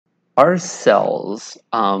our cells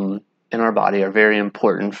in our body are very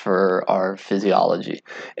important for our physiology.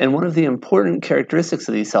 And one of the important characteristics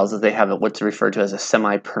of these cells is they have what's referred to as a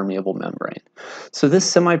semi-permeable membrane. So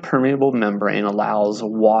this semi-permeable membrane allows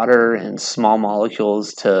water and small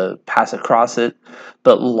molecules to pass across it,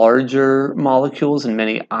 but larger molecules and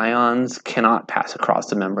many ions cannot pass across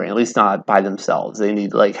the membrane, at least not by themselves. They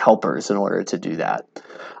need like helpers in order to do that.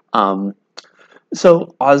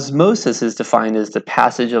 So osmosis is defined as the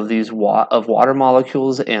passage of these water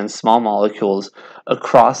molecules and small molecules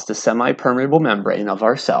across the semi-permeable membrane of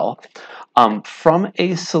our cell from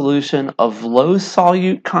a solution of low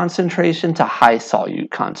solute concentration to high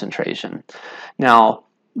solute concentration. Now,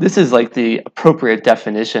 this is like the appropriate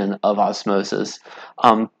definition of osmosis,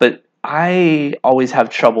 but I always have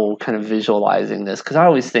trouble kind of visualizing this because I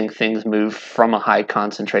always think things move from a high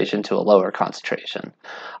concentration to a lower concentration.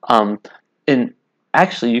 And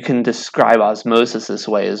actually, you can describe osmosis this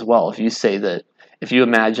way as well. If you say that, if you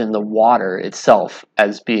imagine the water itself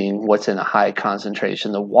as being what's in a high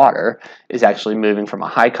concentration, the water is actually moving from a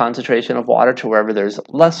high concentration of water to wherever there's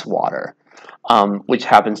less water, which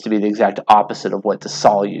happens to be the exact opposite of what the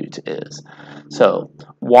solute is. So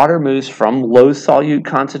water moves from low solute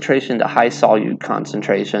concentration to high solute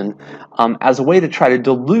concentration as a way to try to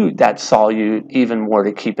dilute that solute even more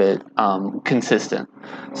to keep it consistent.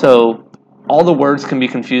 So all the words can be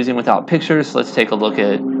confusing without pictures, so let's take a look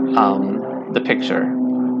at the picture.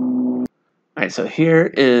 All right, so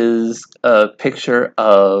here is a picture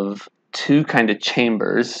of two kind of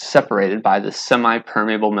chambers separated by the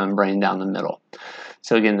semi-permeable membrane down the middle.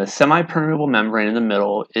 So again, the semi-permeable membrane in the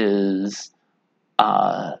middle is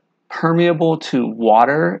permeable to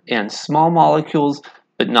water and small molecules,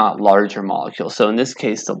 but not larger molecules. So in this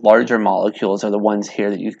case, the larger molecules are the ones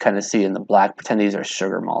here that you kind of see in the black. Pretend these are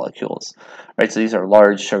sugar molecules, right? So these are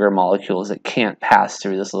large sugar molecules that can't pass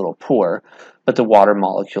through this little pore, but the water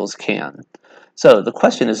molecules can. So the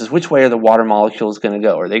question is which way are the water molecules going to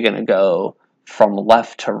go? Are they going to go from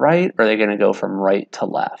left to right, or are they going to go from right to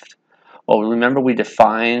left? Well, remember we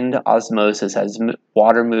defined osmosis as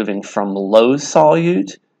water moving from low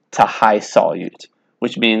solute to high solute,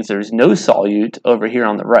 which means there's no solute over here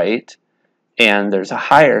on the right, and there's a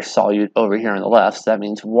higher solute over here on the left, so that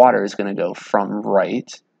means water is going to go from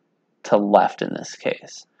right to left in this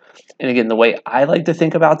case. And again, the way I like to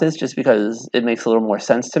think about this, just because it makes a little more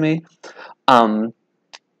sense to me,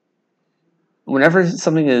 whenever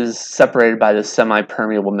something is separated by the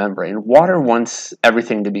semi-permeable membrane, water wants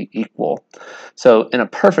everything to be equal. So in a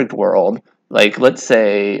perfect world, like let's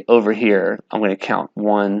say over here, I'm going to count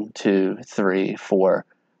 1, 2, 3, 4.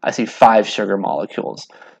 I see 5 sugar molecules.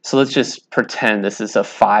 So let's just pretend this is a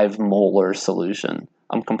 5 molar solution.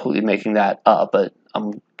 I'm completely making that up, but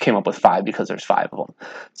I came up with 5 because there's 5 of them.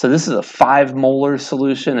 So this is a 5 molar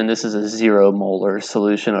solution, and this is a 0 molar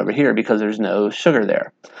solution over here because there's no sugar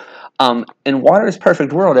there. In water's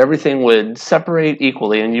perfect world, everything would separate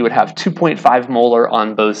equally, and you would have 2.5 molar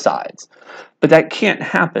on both sides. But that can't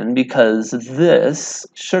happen because this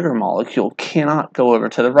sugar molecule cannot go over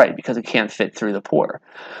to the right because it can't fit through the pore.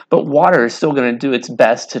 But water is still going to do its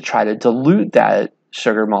best to try to dilute that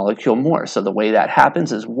sugar molecule more. So the way that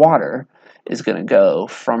happens is water is going to go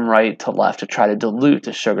from right to left to try to dilute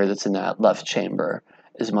the sugar that's in that left chamber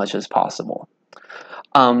as much as possible.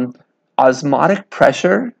 Osmotic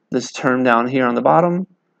pressure, this term down here on the bottom,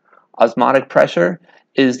 osmotic pressure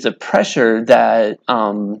is the pressure that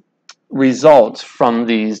results from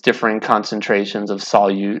these differing concentrations of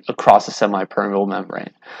solute across a semi-permeable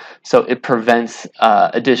membrane. So it prevents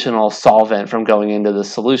additional solvent from going into the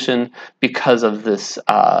solution because of this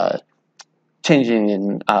changing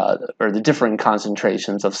in or the differing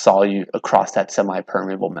concentrations of solute across that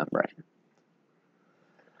semi-permeable membrane.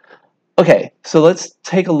 Okay, so let's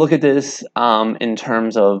take a look at this in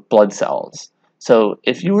terms of blood cells. So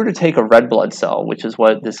if you were to take a red blood cell, which is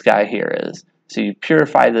what this guy here is, so you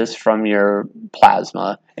purify this from your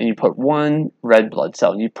plasma, and you put one red blood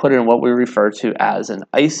cell, and you put in what we refer to as an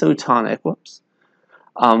isotonic,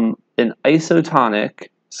 an isotonic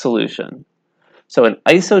solution. So an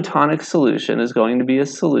isotonic solution is going to be a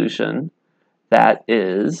solution that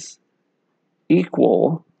is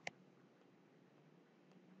equal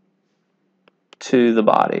to the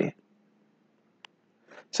body.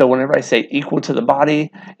 So whenever I say equal to the body,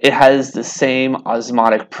 it has the same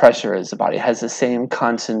osmotic pressure as the body. It has the same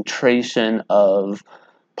concentration of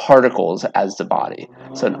particles as the body.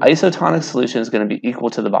 So an isotonic solution is going to be equal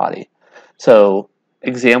to the body. So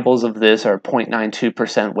Examples of this are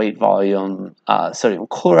 0.92% weight volume sodium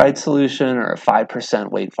chloride solution or a 5%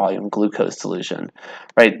 weight volume glucose solution,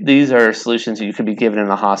 right? These are solutions that you could be given in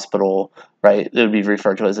a hospital, right? That would be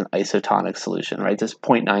referred to as an isotonic solution, right? This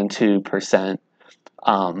 0.92%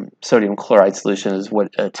 sodium chloride solution is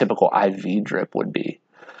what a typical IV drip would be.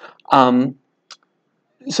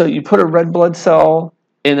 So you put a red blood cell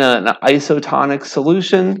in an isotonic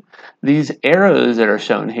solution. These arrows that are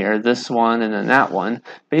shown here, this one and then that one,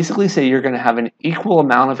 basically say you're going to have an equal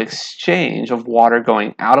amount of exchange of water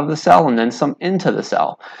going out of the cell and then some into the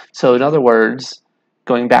cell. So in other words,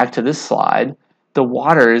 going back to this slide, the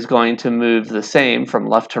water is going to move the same from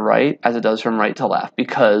left to right as it does from right to left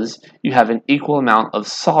because you have an equal amount of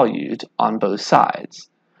solute on both sides.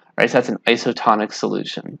 Right? So that's an isotonic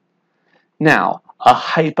solution. Now, a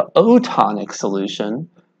hypotonic solution,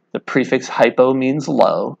 the prefix hypo means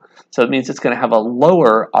low, so it means it's going to have a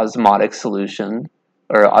lower osmotic solution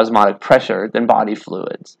or osmotic pressure than body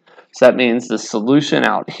fluids. So that means the solution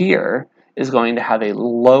out here is going to have a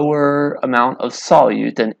lower amount of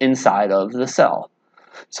solute than inside of the cell.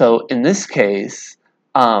 So in this case,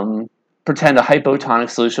 pretend a hypotonic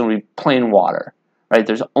solution would be plain water, right?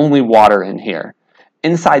 There's only water in here.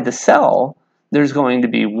 Inside the cell, there's going to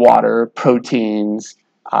be water, proteins,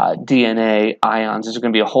 DNA, ions. There's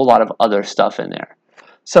going to be a whole lot of other stuff in there.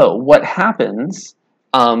 So what happens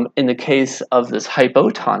in the case of this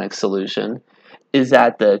hypotonic solution is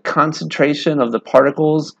that the concentration of the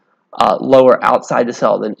particles lower outside the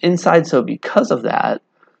cell than inside. So because of that,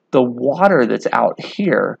 the water that's out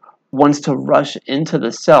here wants to rush into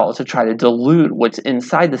the cell to try to dilute what's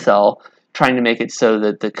inside the cell, trying to make it so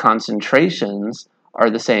that the concentrations are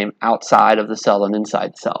the same outside of the cell and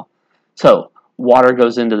inside the cell. So water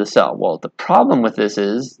goes into the cell. Well, the problem with this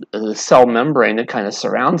is the cell membrane that kind of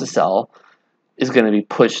surrounds the cell is going to be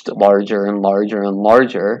pushed larger and larger and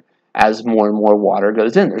larger as more and more water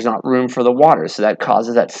goes in. There's not room for the water, so that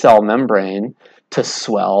causes that cell membrane to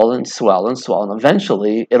swell and swell and swell, and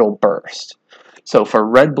eventually it'll burst. So for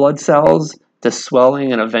red blood cells, the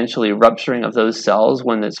swelling and eventually rupturing of those cells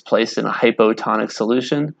when it's placed in a hypotonic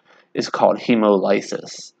solution is called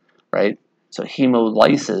hemolysis, right? So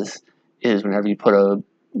hemolysis is whenever you put a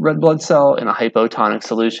red blood cell in a hypotonic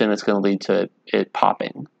solution, it's going to lead to it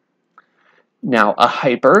popping. Now, a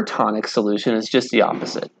hypertonic solution is just the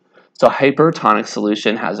opposite. So a hypertonic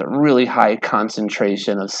solution has a really high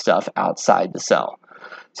concentration of stuff outside the cell.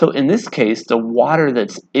 So in this case, the water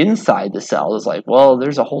that's inside the cell is like, well,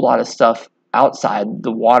 there's a whole lot of stuff outside.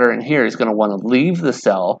 The water in here is going to want to leave the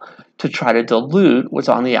cell to try to dilute what's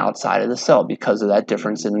on the outside of the cell because of that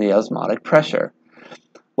difference in the osmotic pressure.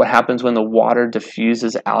 What happens when the water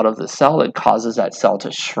diffuses out of the cell? It causes that cell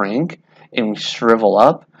to shrink and shrivel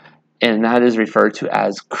up, and that is referred to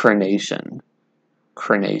as crenation.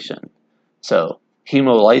 Crenation. So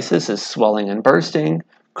hemolysis is swelling and bursting.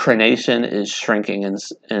 Crenation is shrinking and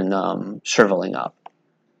shriveling up.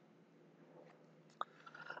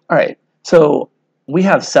 All right, so we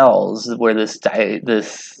have cells where this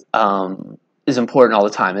is important all the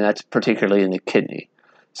time, and that's particularly in the kidney.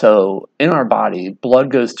 So in our body, blood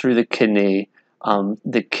goes through the kidney.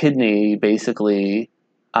 The kidney basically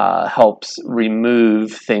helps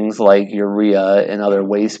remove things like urea and other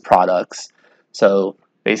waste products. So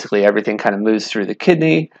basically everything kind of moves through the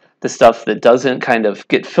kidney. The stuff that doesn't kind of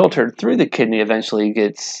get filtered through the kidney eventually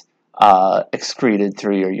gets excreted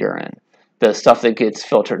through your urine. The stuff that gets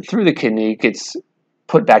filtered through the kidney gets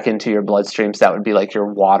put back into your bloodstream. So that would be like your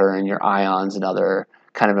water and your ions and other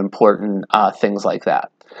kind of important things like that.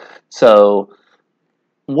 So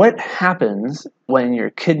what happens when your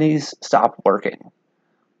kidneys stop working?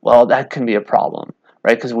 Well, that can be a problem,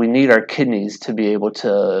 right? Because we need our kidneys to be able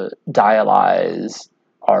to dialyze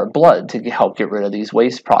our blood to help get rid of these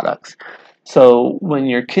waste products. So when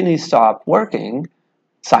your kidneys stop working,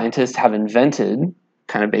 scientists have invented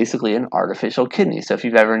kind of basically an artificial kidney. So if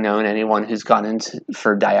you've ever known anyone who's gone in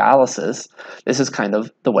for dialysis, this is kind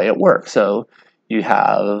of the way it works. So you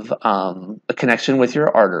have a connection with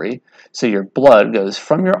your artery. So your blood goes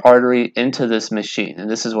from your artery into this machine. And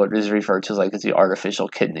this is what is referred to as the artificial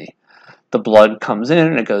kidney. The blood comes in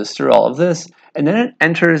and it goes through all of this. And then it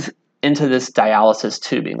enters into this dialysis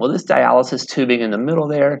tubing. Well, this dialysis tubing in the middle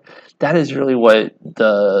there, that is really what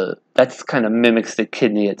that's kind of mimics the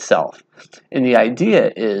kidney itself. And the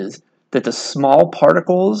idea is that the small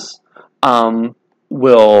particles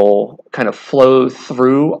will kind of flow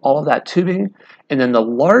through all of that tubing, and then the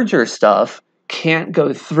larger stuff can't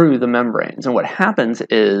go through the membranes. And what happens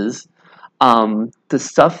is the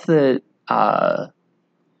stuff that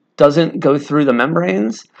doesn't go through the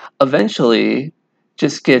membranes eventually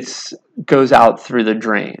just goes out through the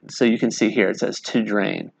drain. So you can see here it says to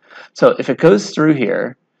drain. So if it goes through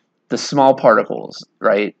here, the small particles,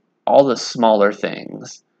 right, all the smaller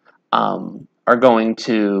things are going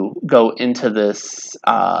to go into this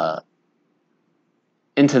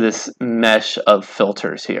mesh of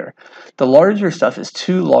filters here. The larger stuff is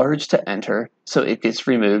too large to enter, so it gets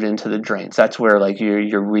removed into the drains. That's where like your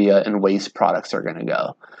urea and waste products are going to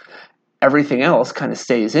go. Everything else kind of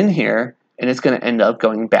stays in here, and it's going to end up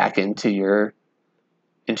going back into your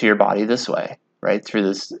body this way, right, through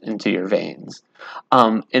this into your veins.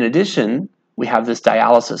 In addition, we have this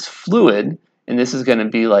dialysis fluid, and this is going to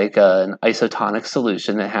be like an isotonic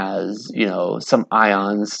solution that has, you know, some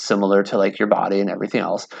ions similar to like your body and everything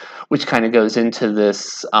else, which kind of goes into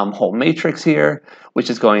this whole matrix here, which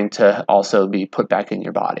is going to also be put back in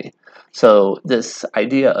your body. So this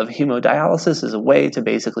idea of hemodialysis is a way to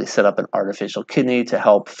basically set up an artificial kidney to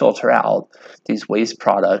help filter out these waste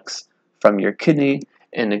products from your kidney.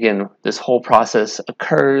 And again, this whole process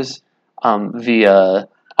occurs via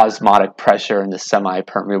osmotic pressure in the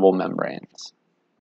semi-permeable membranes.